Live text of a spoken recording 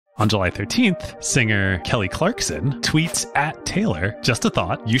On July 13th, singer Kelly Clarkson tweets at Taylor, "Just a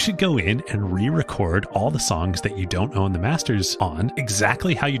thought, you should go in and re-record all the songs that you don't own the masters on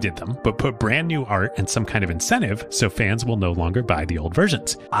exactly how you did them, but put brand new art and some kind of incentive so fans will no longer buy the old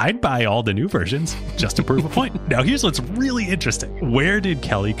versions. I'd buy all the new versions just to prove a point." Now here's what's really interesting. Where did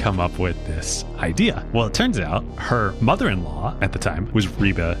Kelly come up with this idea? Well, it turns out her mother-in-law at the time was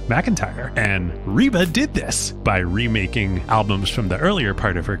Reba McEntire, and Reba did this by remaking albums from the earlier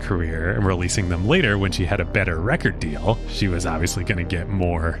part of her career and releasing them later when she had a better record deal. She was obviously going to get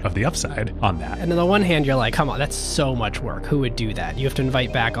more of the upside on that. And on the one hand, you're like, come on, that's so much work. Who would do that? You have to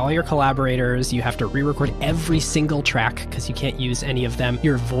invite back all your collaborators. You have to re-record every single track because you can't use any of them.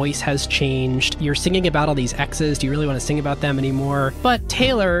 Your voice has changed. You're singing about all these exes. Do you really want to sing about them anymore? But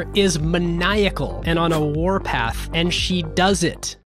Taylor is maniacal and on a warpath, and she does it.